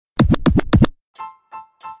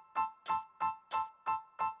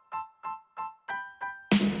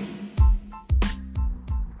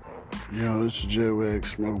Yo, this is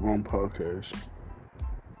J-Wax Smoke One Podcast.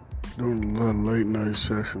 Doing a little late night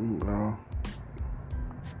session, bro.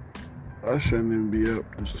 I shouldn't even be up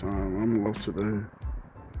this time. I'm off today.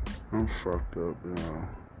 I'm fucked up,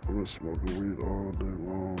 I've been smoking weed all day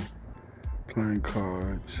long, playing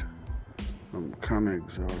cards. I'm kinda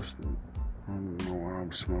exhausted. I don't know why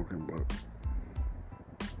I'm smoking, but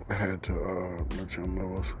I had to let y'all know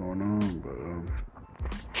what's going on, but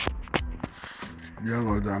y'all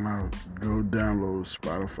go download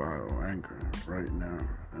Spotify or Anchor right now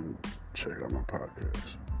and check out my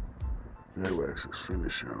podcast. J-Wax is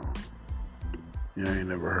finished, y'all. You ain't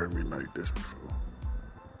never heard me like this before.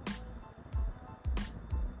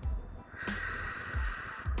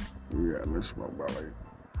 Yeah, I done smoked about like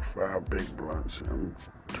 5 big blunts and I'm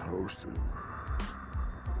toasted.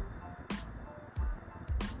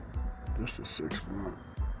 Just a 6 blunt.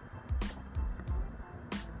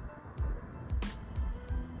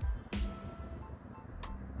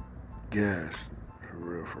 Gas, for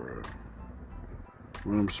real, for real.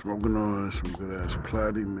 When I'm smoking on some good ass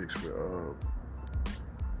platy mixed with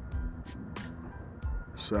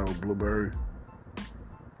sour blueberry.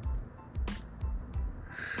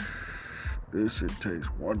 This shit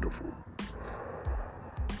tastes wonderful.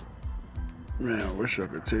 Man, I wish I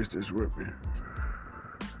could taste this with me.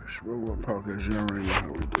 Smoke One Podcast, you already know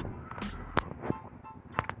how we do.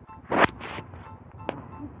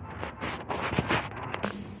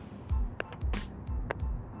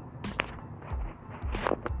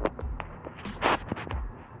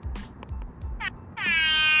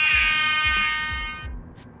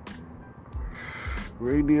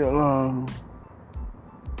 Radio alarm.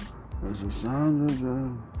 There's a sound of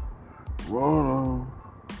the roll.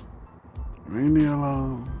 Ring the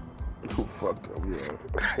alarm. Oh, fucked up, yeah.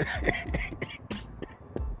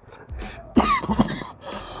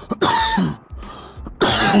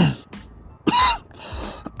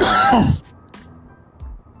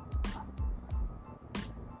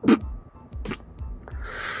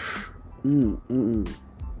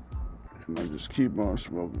 And I just keep on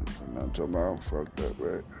smoking. And I'm talking about I'm fucked up,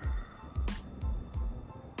 right?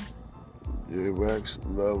 J-Wax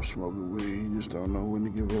loves smoking weed. He just don't know when to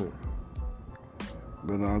give up.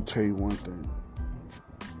 But I'll tell you one thing.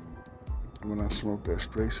 When I smoke that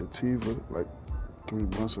straight sativa, like 3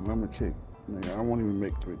 blunts of lemon kick, man, I won't even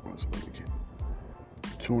make 3 blunts of lemon kick.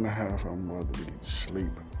 2.5, I'm about to be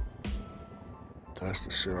asleep. That's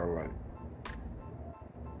the shit I like.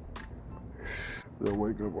 They'll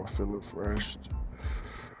wake up, I feel refreshed.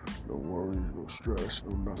 No worries, no stress,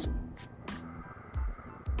 no nothing.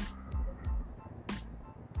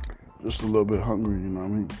 Just a little bit hungry, you know what I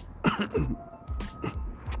mean?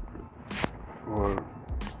 Or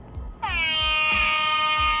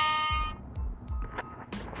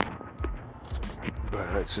but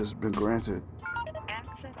access been granted.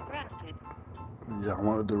 Access granted. Yeah, I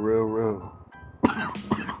wanted the real.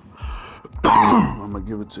 I'm gonna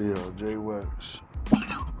give it to y'all, J-Wax.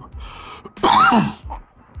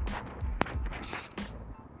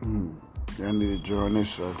 Y'all need to join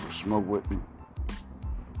this cycle. Smoke with me.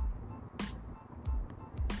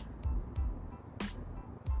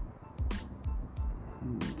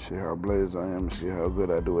 See how blazed I am, see how good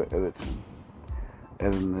I do at editing.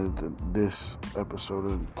 Editing this episode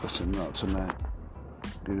and pushing out tonight.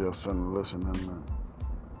 Give y'all something to listen to.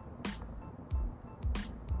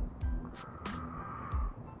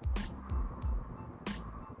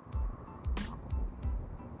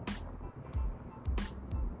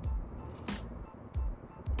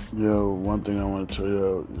 Yo, one thing I want to tell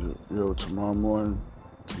y'all,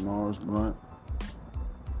 tomorrow's blunt,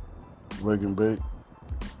 Wake and Bake,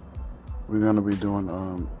 we're going to be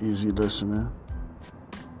doing easy listening.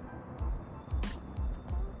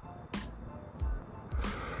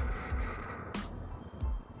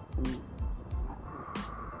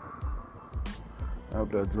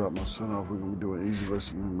 After I drop my son off, we're going to be doing easy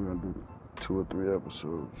listening. We're going to do 2 or 3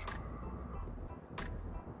 episodes.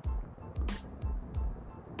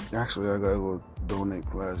 Actually, I gotta go donate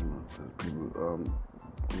plasma because people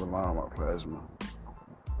rely on my plasma.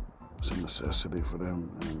 It's a necessity for them,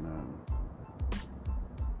 and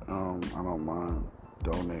I don't mind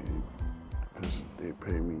donating because they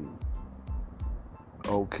pay me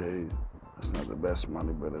okay. It's not the best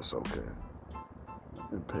money, but it's okay.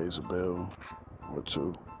 It pays a bill or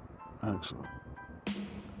 2, actually.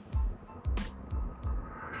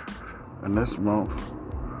 And this month,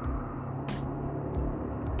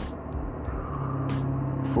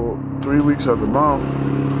 for 3 weeks of the month,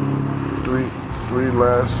 three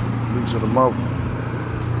last weeks of the month,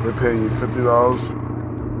 they're paying you $50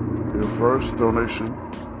 your first donation,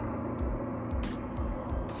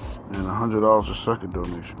 And $100 a second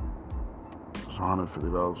donation. It's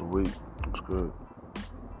 $150 a week. It's good.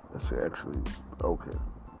 That's actually okay.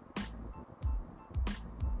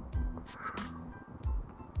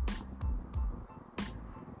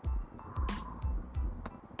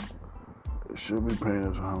 It should be paying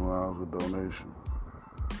us $100 a donation.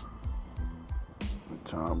 At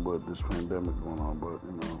time, but this pandemic going on, but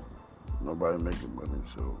you know, nobody making money,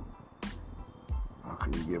 so how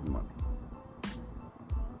can you give money?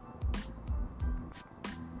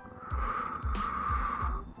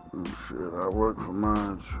 Shit, I work for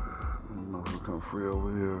mine. You know, if we come free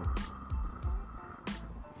over here.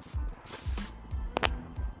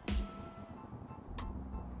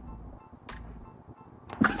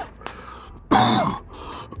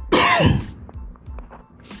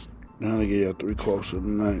 Now they get y'all 3 calls of the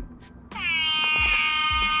night.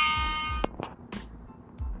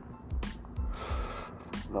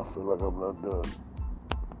 And I feel like I'm not done.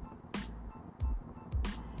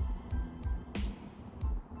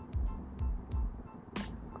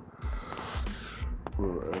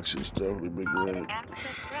 Well, access definitely big red.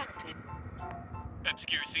 Access granted.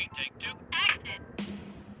 MCQC, take 2. Active.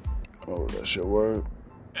 Oh, that's your word?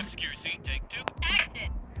 MCQC, take 2. Active.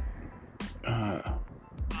 Uh-huh.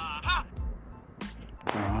 Aha!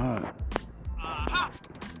 Uh-huh. Aha!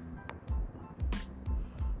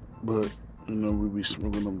 But, you know, we be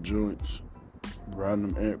smoking them joints,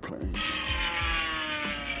 riding them airplanes.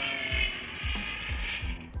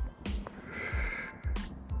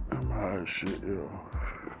 I'm high as shit, yo.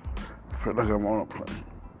 I feel like I'm on a plane.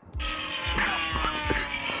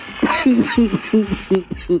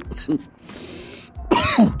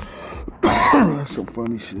 That's some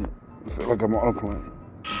funny shit. I feel like I'm on a plane.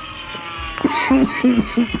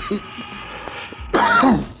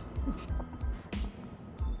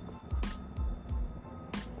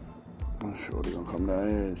 I'm sure they gonna come down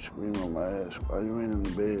here and scream on my ass. Why you ain't in the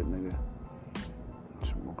bed, nigga?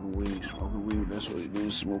 Smoking weed. That's what you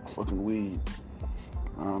do, smoke fucking weed.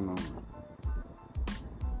 I don't know.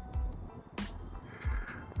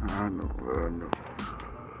 I know.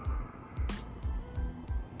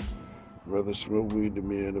 Rather smoke weed than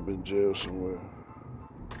me end up in jail somewhere.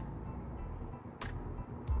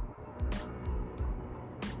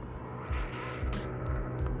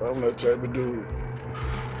 I'm that type of dude.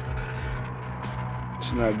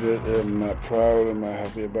 It's not good. I'm not proud. I'm not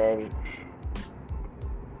happy about it.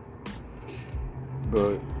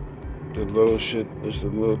 But the little shit, it's the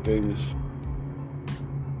little things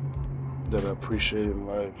that I appreciate in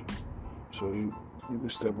life. So you can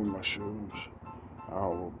step in my shoes. I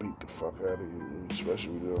will beat the fuck out of you,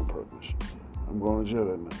 especially if you do it on purpose. I'm going to jail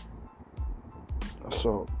that night.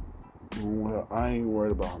 Assault. Well, I ain't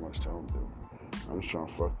worried about how much time I'm doing. I'm just trying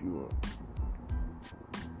to fuck you up.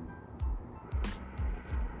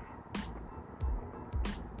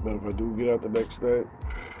 But if I do get out the next day,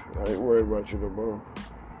 I ain't worried about you no more.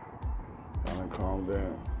 I done calm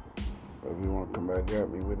down. But if you want to come back at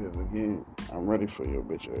me with it again, I'm ready for your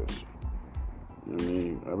bitch ass. You know what I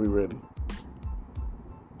mean? I'll be ready.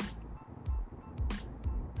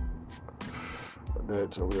 My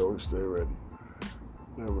dad told me always stay ready.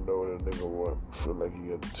 Never know what a nigga want. Feel like he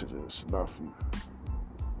got to snuff you.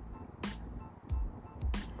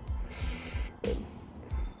 And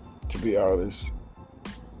to be honest,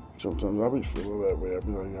 sometimes I be feeling that way. I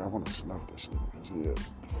be like, yeah, I want to snuff this nigga because he a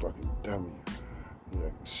fucking dummy. He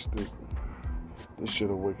acting stupid. This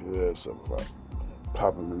shit'll wake his ass up if I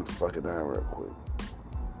pop him in the fucking eye real quick.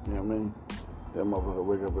 You know what I mean? That motherfucker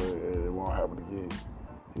wake up and it won't happen again.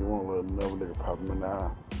 He won't let another nigga pop him in the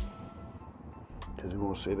eye. Because he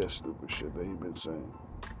won't say that stupid shit that he been saying.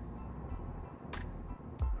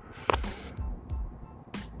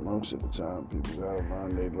 Most of the time, people gotta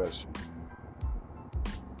learn their lesson.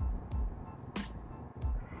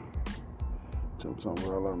 Sometimes I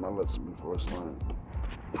learn my lesson before it's learned.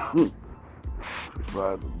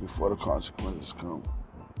 Before the consequences come,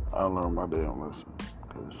 I learn my damn lesson.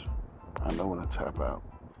 Because I know when to tap out.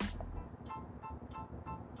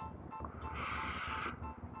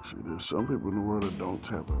 See, there's some people in the world that don't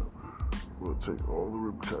tap out. Will take all the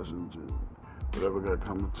repercussions and whatever got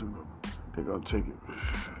coming to them. They're gonna take it.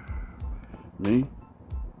 Me?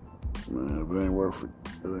 Man, if it ain't worth it,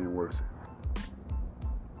 it ain't worth it.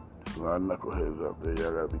 There's a lot of knuckleheads out there,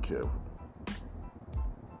 y'all gotta be careful.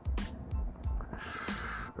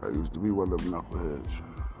 I used to be one of them knuckleheads.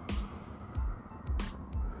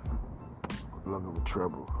 Looking for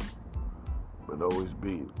trouble. But always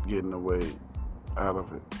getting away out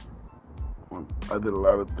of it. I did a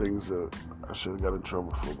lot of things that I should have got in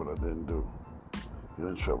trouble for, but I didn't do. Get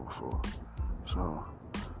in trouble for. So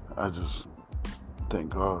I just thank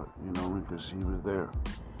God, you know, because he was there.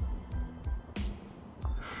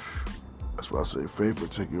 That's why I say faith will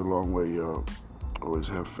take you a long way, y'all. Always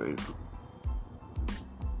have faith.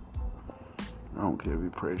 I don't care if you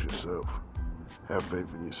praise yourself. Have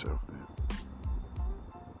faith in yourself, man.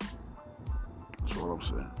 That's all I'm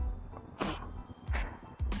saying.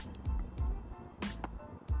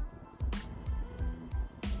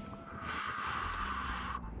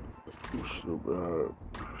 I'm so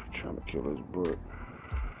trying to kill his butt.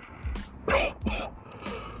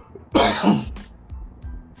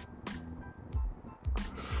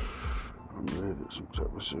 I'm ready to some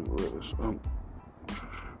type of cigarettes. I'm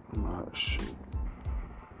not shit.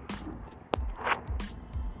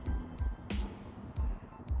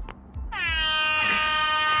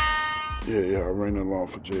 Yeah, I ran along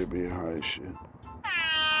for JB and high and shit.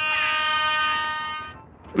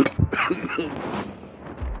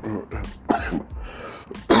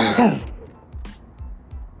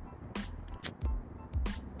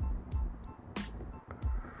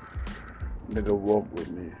 Nigga walk with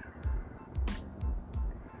me.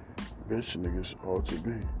 Bitch niggas ought to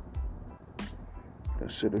be.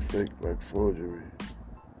 That shit a fake like forgery.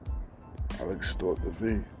 I extort the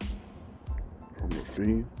V. From a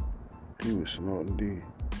fiend, he was snorting D.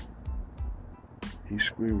 He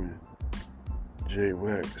screaming,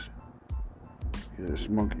 J-Wax, get this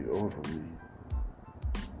monkey off of me.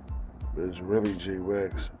 But it's really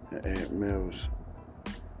J-Wax and Aunt Mills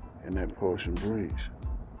and that Portion Breeze.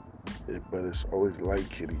 But it's always light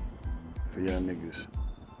kitty for y'all niggas.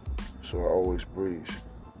 So I always breeze.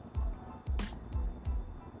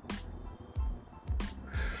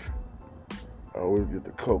 I always get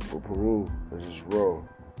the coke for Peru because it's raw.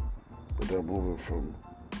 But I'm moving from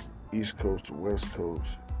East Coast to West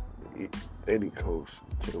Coast, any coast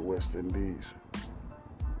to the West Indies.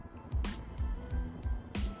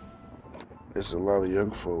 There's a lot of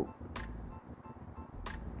young folk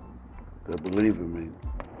that believe in me.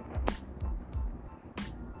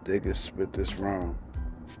 They can spit this rhyme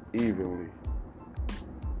evenly,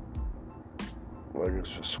 like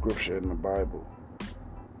it's a scripture in the Bible.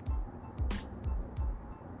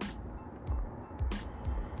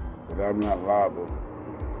 But I'm not liable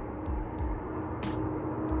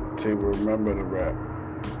to remember the rap.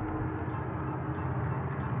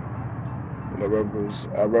 But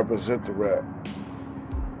I represent the rap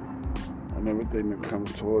and everything that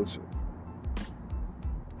comes towards it.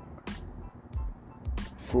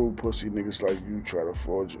 Fool pussy niggas like you try to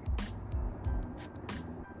forge it.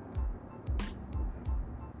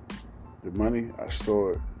 The money, I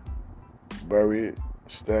store it, bury it,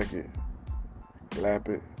 stack it, lap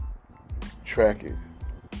it, track it.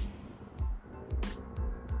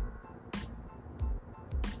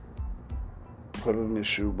 Put it in the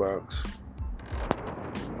shoebox.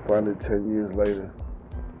 Find it 10 years later.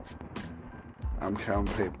 I'm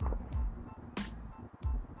counting paper.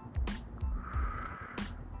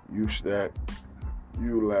 You stack,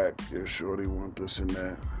 you lack, your shorty want this and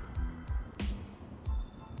that.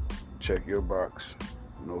 Check your box,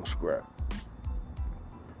 no scrap.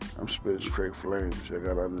 I'm spitting straight flames, you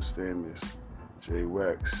gotta understand this.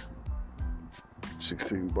 J-Wax,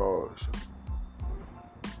 16 bars.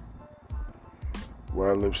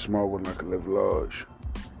 Where I live small when I can live large.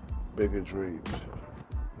 Bigger dreams.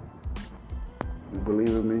 You believe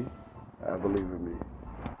in me? I believe in me.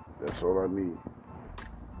 That's all I need.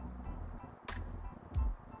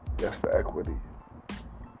 That's the equity.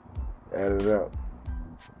 Add it up.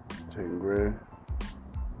 10 grand.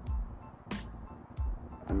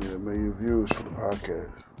 I need 1 million views for the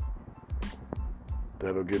podcast.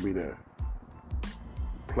 That'll give me that.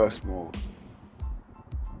 Plus more.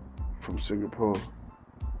 From Singapore.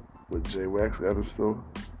 With J-Wax at the store.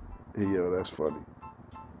 Yo, that's funny.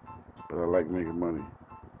 But I like making money.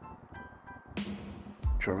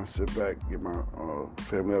 Trying to sit back, get my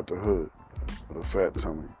family out the hood with a fat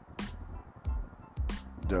tummy.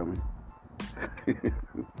 Dummy.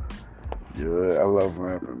 Yeah, I love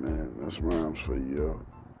rapping, man. That's rhymes for you,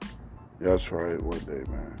 yo. Y'all try it one day,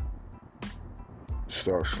 man.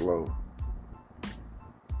 Start slow.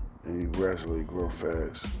 And you gradually grow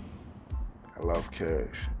fast. I love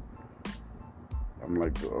cash. I'm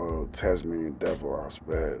like the Tasmanian devil, I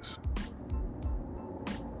spaz.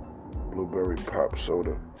 Blueberry pop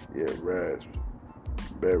soda. Yeah,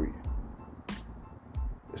 raspberry.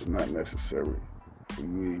 It's not necessary for you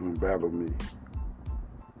to even battle me.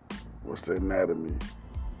 What's the anatomy?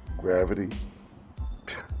 Gravity?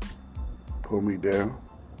 Pull me down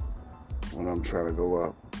when I'm trying to go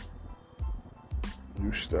up.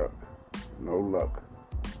 You stuck. No luck.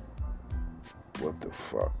 What the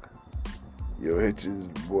fuck? Yo, hit your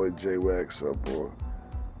boy J Wax up or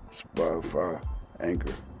Spotify,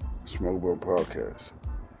 Anchor, Smoke Bump Podcast.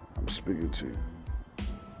 I'm speaking to you.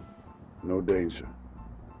 No danger.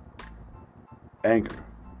 Anchor.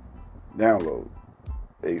 Download.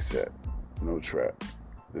 ASAP. No trap.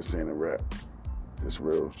 This ain't a rap. This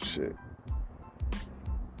real shit.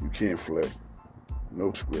 You can't flip.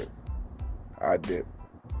 No script. I dip.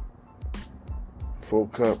 Full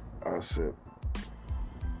cup, I sip.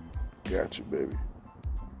 Got you, baby.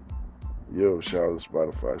 Yo, shout out to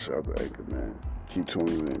Spotify, shout out to Anchor, man. Keep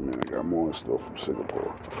tuning in, man. I got more in store from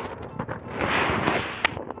Singapore.